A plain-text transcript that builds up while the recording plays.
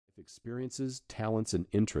Experiences, talents, and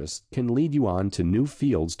interests can lead you on to new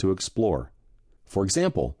fields to explore. For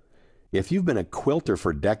example, if you've been a quilter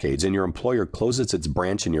for decades and your employer closes its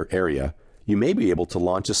branch in your area, you may be able to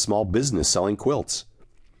launch a small business selling quilts.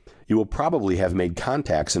 You will probably have made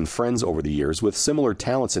contacts and friends over the years with similar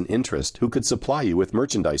talents and interests who could supply you with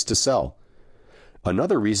merchandise to sell.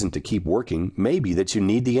 Another reason to keep working may be that you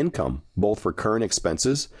need the income, both for current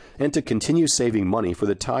expenses and to continue saving money for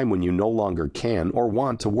the time when you no longer can or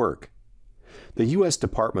want to work. The U.S.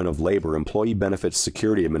 Department of Labor Employee Benefits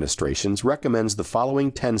Security Administration recommends the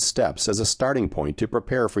following 10 steps as a starting point to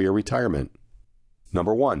prepare for your retirement.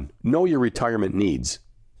 Number 1. Know your retirement needs.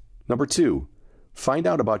 Number 2. Find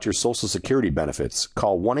out about your Social Security benefits.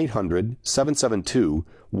 Call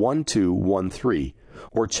 1-800-772-1213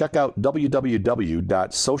 or check out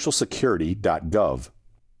www.socialsecurity.gov.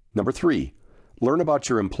 Number 3. Learn about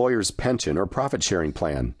your employer's pension or profit-sharing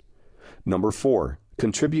plan. Number 4.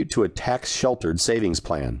 Contribute to a tax-sheltered savings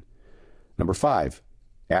plan. Number 5.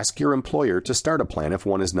 Ask your employer to start a plan if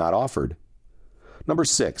one is not offered. Number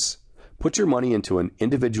 6. Put your money into an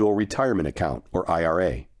individual retirement account or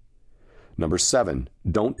IRA. Number 7.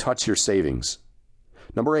 Don't touch your savings.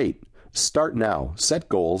 Number 8. Start now, set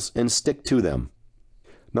goals, and stick to them.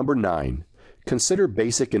 Number 9. Consider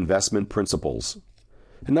basic investment principles.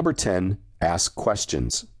 And number 10. Ask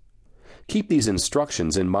questions. Keep these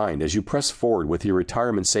instructions in mind as you press forward with your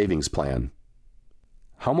retirement savings plan.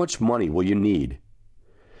 How much money will you need?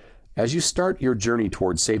 As you start your journey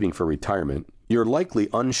towards saving for retirement, you're likely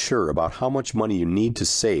unsure about how much money you need to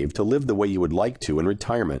save to live the way you would like to in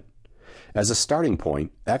retirement. As a starting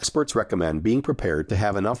point, experts recommend being prepared to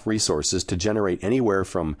have enough resources to generate anywhere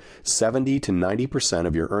from 70 to 90%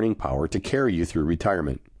 of your earning power to carry you through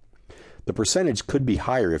retirement. The percentage could be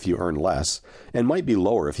higher if you earn less, and might be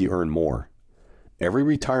lower if you earn more. Every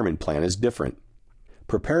retirement plan is different.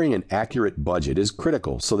 Preparing an accurate budget is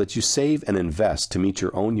critical so that you save and invest to meet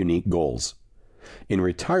your own unique goals. In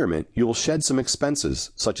retirement, you will shed some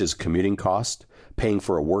expenses, such as commuting costs, paying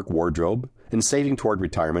for a work wardrobe, and saving toward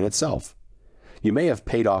retirement itself. You may have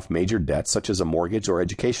paid off major debts such as a mortgage or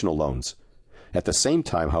educational loans. At the same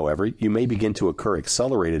time, however, you may begin to incur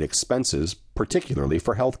accelerated expenses, particularly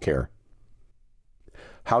for health care.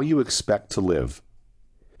 How you expect to live.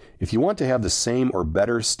 If you want to have the same or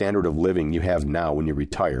better standard of living you have now when you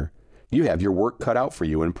retire, you have your work cut out for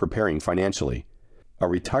you in preparing financially. A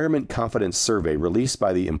retirement confidence survey released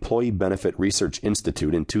by the Employee Benefit Research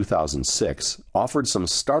Institute in 2006 offered some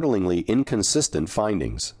startlingly inconsistent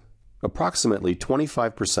findings. Approximately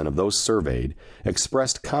 25% of those surveyed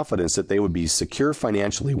expressed confidence that they would be secure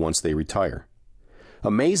financially once they retire.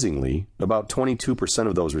 Amazingly, about 22%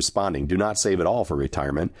 of those responding do not save at all for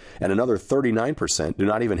retirement, and another 39% do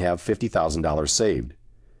not even have $50,000 saved.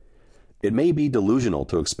 It may be delusional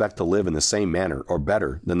to expect to live in the same manner or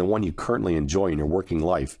better than the one you currently enjoy in your working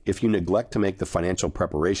life if you neglect to make the financial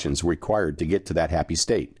preparations required to get to that happy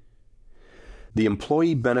state. The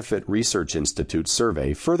Employee Benefit Research Institute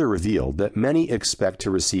survey further revealed that many expect to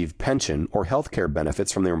receive pension or health care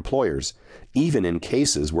benefits from their employers, even in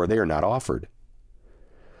cases where they are not offered.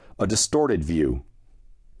 A distorted view.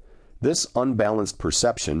 This unbalanced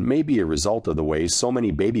perception may be a result of the way so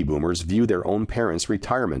many baby boomers view their own parents'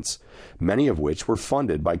 retirements, many of which were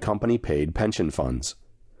funded by company-paid pension funds.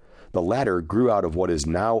 The latter grew out of what is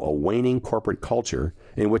now a waning corporate culture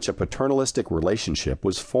in which a paternalistic relationship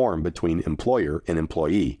was formed between employer and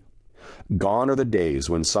employee. Gone are the days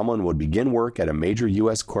when someone would begin work at a major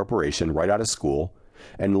U.S. corporation right out of school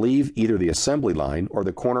and leave either the assembly line or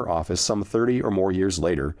the corner office some 30 or more years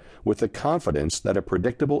later with the confidence that a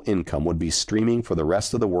predictable income would be streaming for the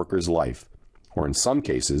rest of the worker's life, or in some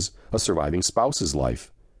cases, a surviving spouse's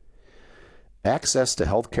life. Access to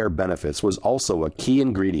health care benefits was also a key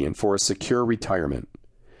ingredient for a secure retirement.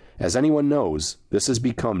 As anyone knows, this has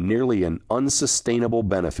become nearly an unsustainable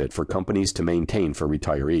benefit for companies to maintain for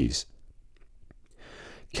retirees.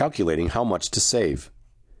 Calculating how much to save.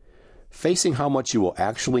 Facing how much you will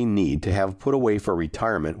actually need to have put away for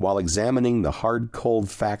retirement while examining the hard,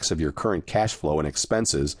 cold facts of your current cash flow and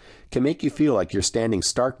expenses can make you feel like you're standing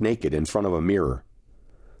stark naked in front of a mirror.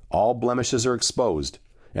 All blemishes are exposed,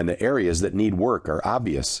 and the areas that need work are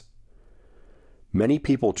obvious. Many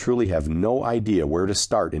people truly have no idea where to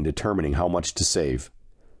start in determining how much to save.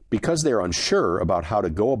 Because they are unsure about how to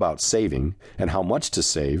go about saving and how much to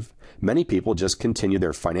save, many people just continue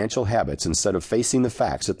their financial habits instead of facing the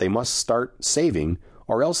facts that they must start saving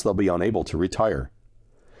or else they'll be unable to retire.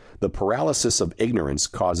 The paralysis of ignorance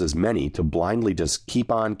causes many to blindly just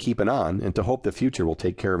keep on keeping on and to hope the future will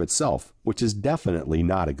take care of itself, which is definitely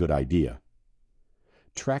not a good idea.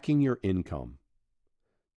 Tracking your income.